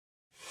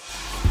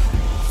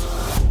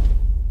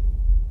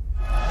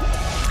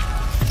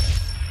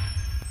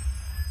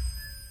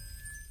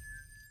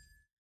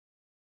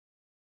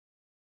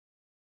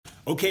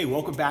Okay,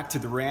 welcome back to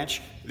the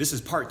ranch. This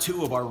is part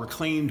 2 of our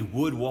reclaimed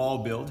wood wall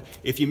build.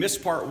 If you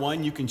missed part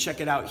 1, you can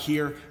check it out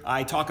here.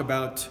 I talk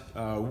about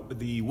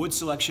the wood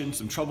selection,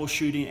 some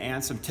troubleshooting,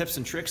 and some tips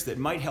and tricks that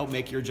might help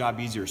make your job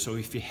easier. So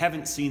if you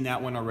haven't seen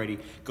that one already,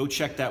 go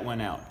check that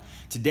one out.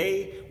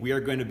 Today, we are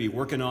going to be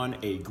working on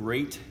a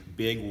great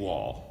big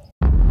wall.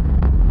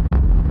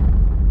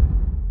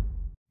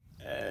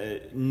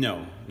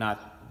 No,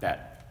 not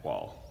that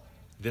wall.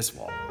 This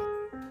wall.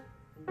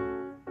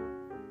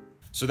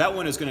 So that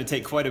one is going to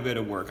take quite a bit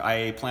of work.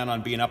 I plan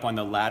on being up on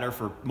the ladder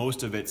for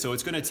most of it, so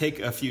it's going to take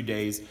a few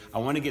days. I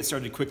want to get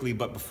started quickly,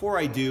 but before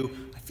I do,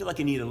 I feel like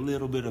I need a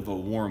little bit of a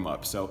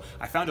warm-up. So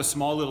I found a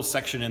small little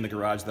section in the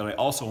garage that I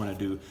also want to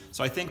do.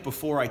 So I think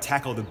before I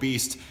tackle the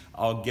beast,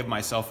 I'll give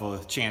myself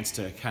a chance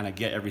to kind of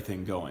get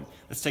everything going.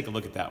 Let's take a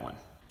look at that one.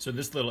 So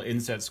this little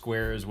inset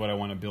square is what I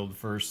want to build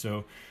first.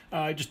 So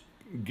just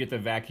get the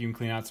vacuum,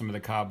 clean out some of the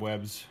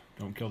cobwebs,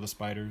 don't kill the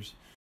spiders.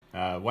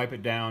 Wipe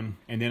it down,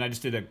 and then I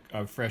just did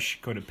a fresh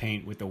coat of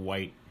paint with the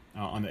white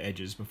on the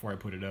edges before I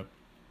put it up.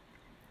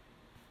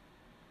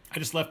 I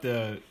just left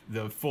the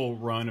full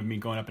run of me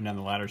going up and down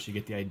the ladder so you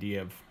get the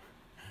idea of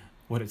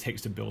what it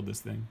takes to build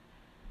this thing.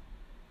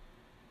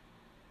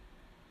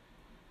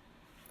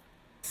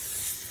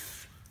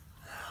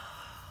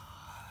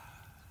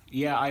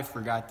 Yeah, I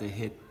forgot to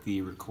hit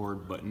the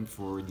record button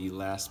for the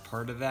last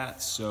part of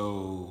that,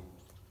 so...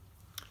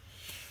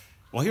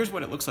 Well, here's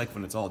what it looks like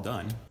when it's all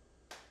done.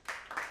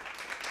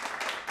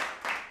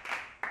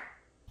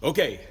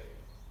 Okay,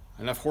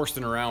 enough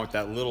horsing around with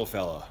that little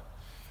fella.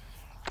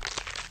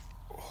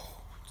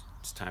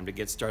 It's time to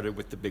get started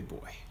with the big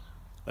boy.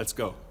 Let's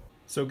go.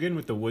 So again,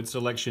 with the wood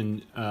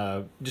selection,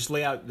 just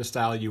lay out the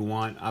style you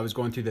want. I was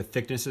going through the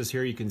thicknesses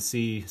here. You can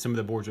see some of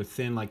the boards are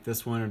thin like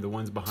this one, or the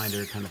ones behind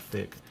it are kind of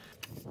thick.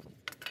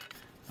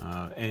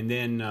 And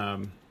then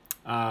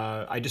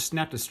I just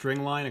snapped a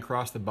string line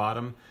across the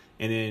bottom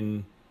and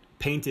then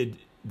painted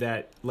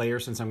that layer,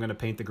 since I'm going to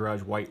paint the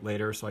garage white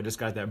later. So I just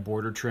got that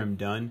border trim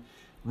done.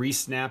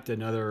 Re-snapped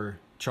another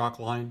chalk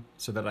line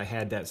so that I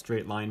had that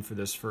straight line for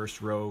this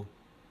first row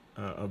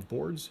of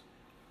boards,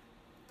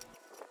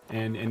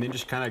 and then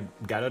just kind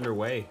of got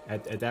underway.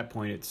 At that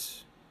point,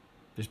 it's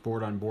just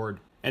board on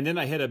board. And then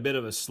I hit a bit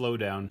of a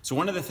slowdown. So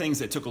one of the things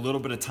that took a little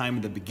bit of time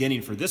in the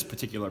beginning for this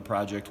particular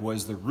project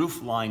was the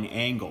roof line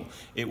angle.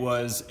 It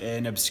was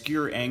an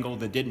obscure angle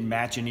that didn't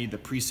match any of the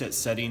preset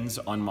settings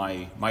on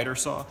my miter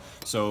saw.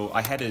 So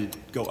I had to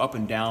go up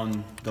and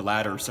down the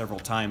ladder several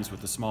times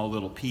with a small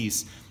little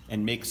piece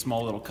and make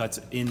small little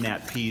cuts in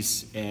that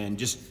piece and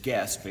just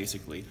guess,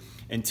 basically,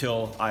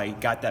 until I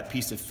got that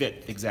piece to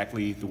fit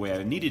exactly the way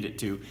I needed it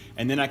to.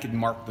 And then I could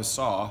mark the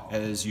saw,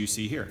 as you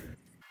see here.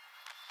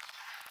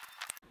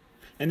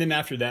 And then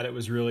after that, it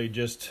was really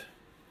just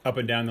up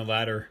and down the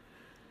ladder,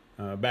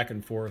 back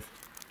and forth.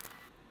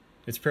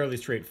 It's fairly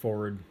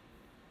straightforward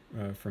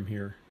from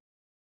here.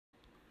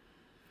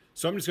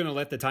 So I'm just going to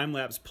let the time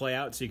lapse play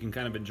out so you can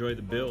kind of enjoy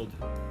the build.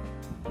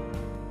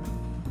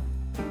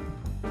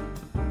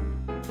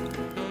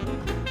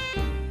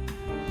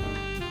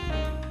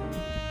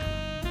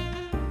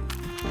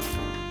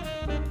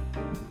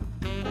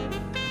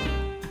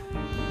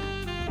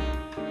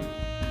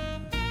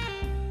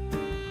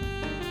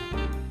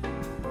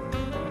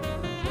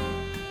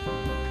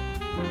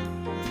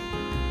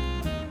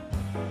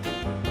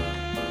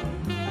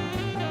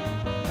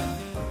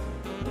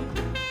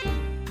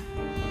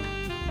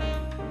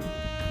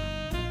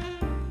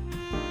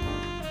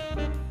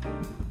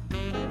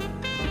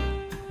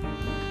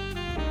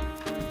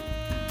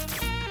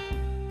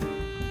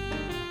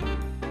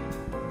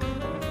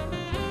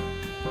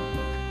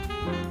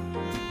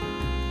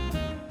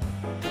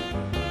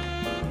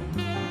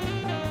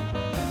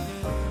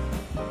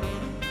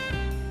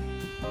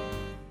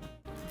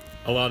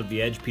 A lot of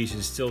the edge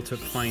pieces still took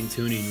fine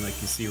tuning,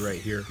 like you see right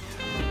here.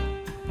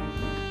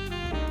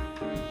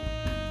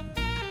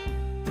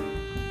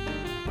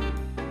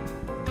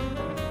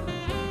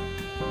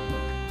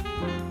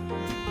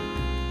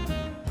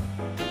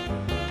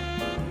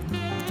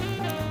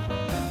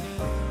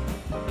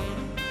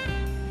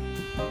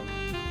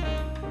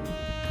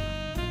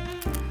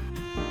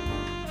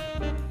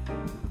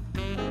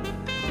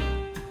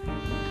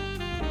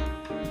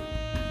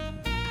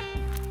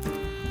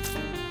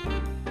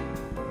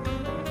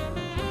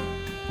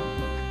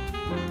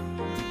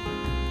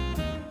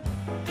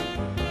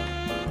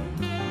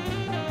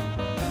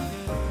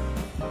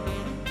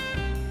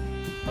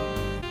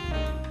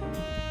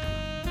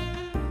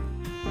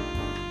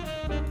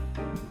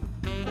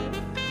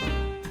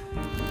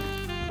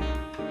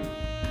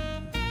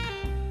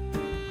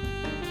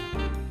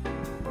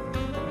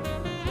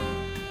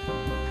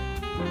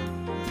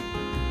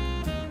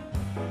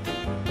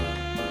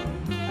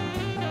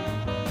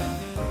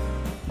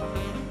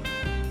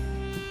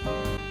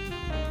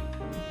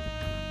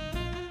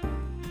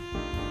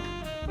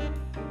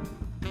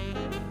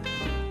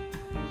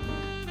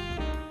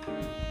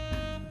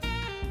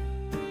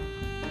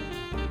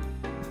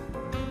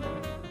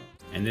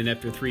 And then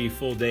after 3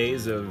 full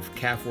days of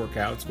calf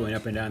workouts going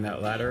up and down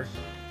that ladder,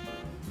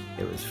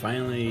 It was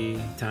finally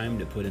time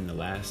to put in the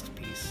last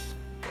piece.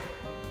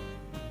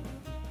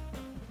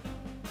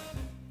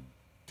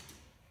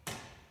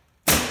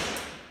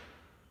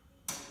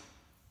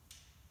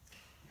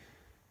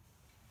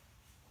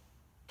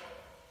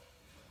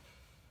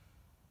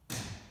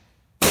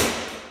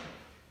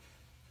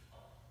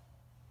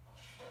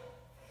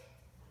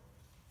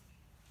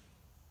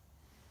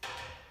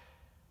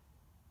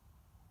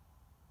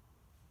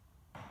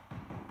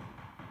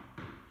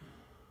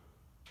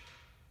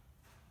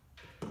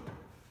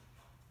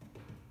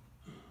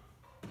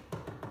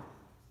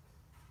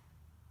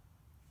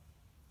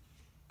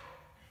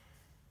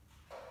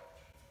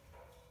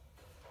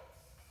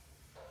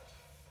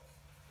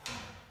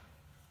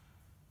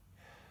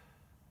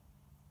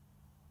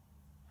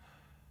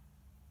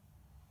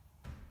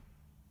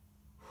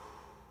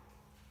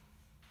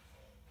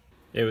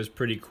 It was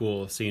pretty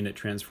cool seeing it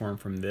transform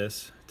from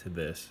this to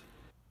this.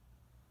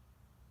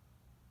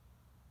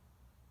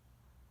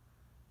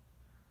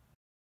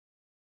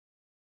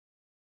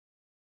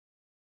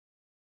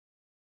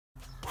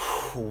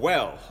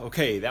 Well,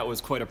 okay, that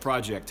was quite a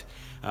project.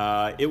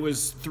 It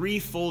was 3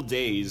 full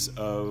days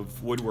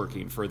of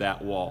woodworking for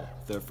that wall,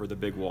 for the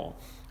big wall.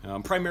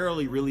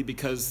 Primarily really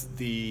because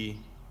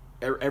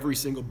every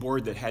single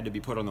board that had to be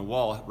put on the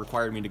wall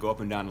required me to go up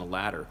and down a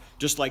ladder.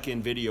 Just like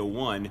in video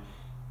 1,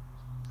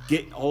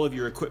 get all of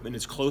your equipment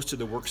as close to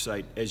the work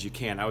site as you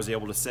can. I was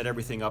able to set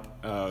everything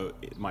up,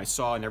 my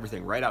saw and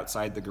everything right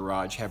outside the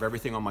garage, have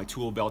everything on my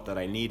tool belt that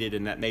I needed,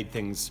 and that made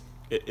things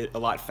a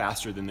lot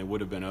faster than they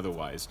would have been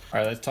otherwise. All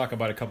right, let's talk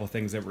about a couple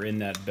things that were in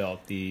that belt.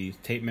 The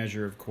tape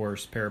measure, of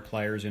course, pair of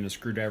pliers and a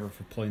screwdriver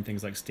for pulling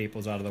things like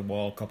staples out of the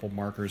wall, a couple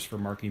markers for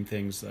marking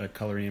things,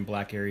 coloring in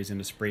black areas,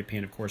 and a spray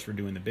paint, of course, for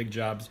doing the big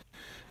jobs.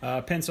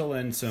 Pencil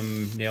and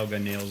some nail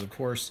gun nails, of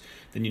course.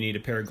 Then you need a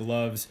pair of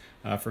gloves.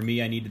 For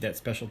me, I needed that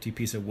specialty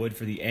piece of wood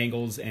for the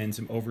angles and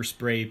some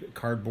overspray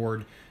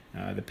cardboard,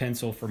 the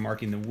pencil for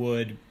marking the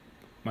wood,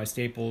 my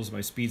staples,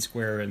 my speed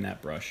square, and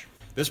that brush.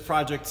 This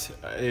project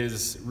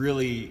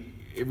really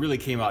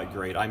came out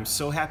great. I'm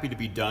so happy to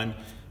be done.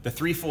 The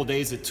 3 full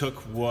days it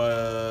took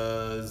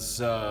was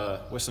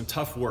some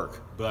tough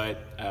work,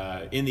 but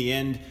in the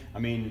end, I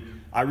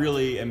mean,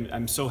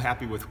 I'm so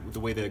happy with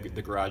the way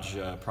the garage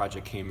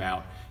project came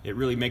out. It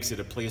really makes it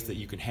a place that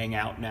you can hang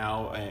out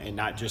now, and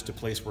not just a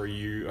place where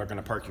you are going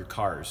to park your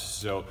cars.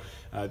 So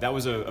that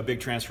was a big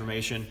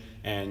transformation,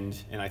 and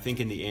I think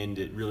in the end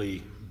it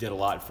really did a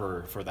lot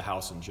for the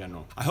house in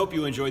general. I hope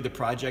you enjoyed the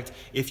project.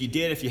 If you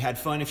did, if you had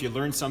fun, if you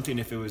learned something,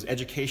 if it was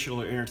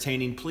educational or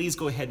entertaining, please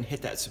go ahead and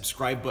hit that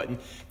subscribe button.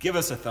 Give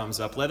us a thumbs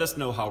up. Let us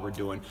know how we're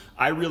doing.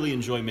 I really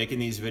enjoy making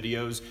these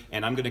videos,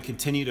 and I'm going to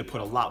continue to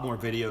put a lot more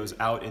videos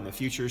out in the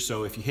future.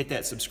 So if you hit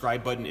that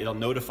subscribe button, it'll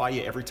notify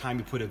you every time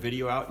we put a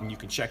video out, and you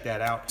can check that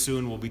out.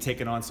 Soon we'll be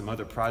taking on some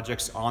other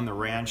projects on the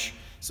ranch,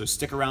 so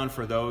stick around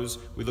for those.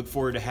 We look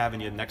forward to having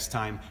you next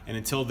time, and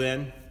until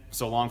then,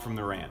 so long from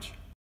the ranch.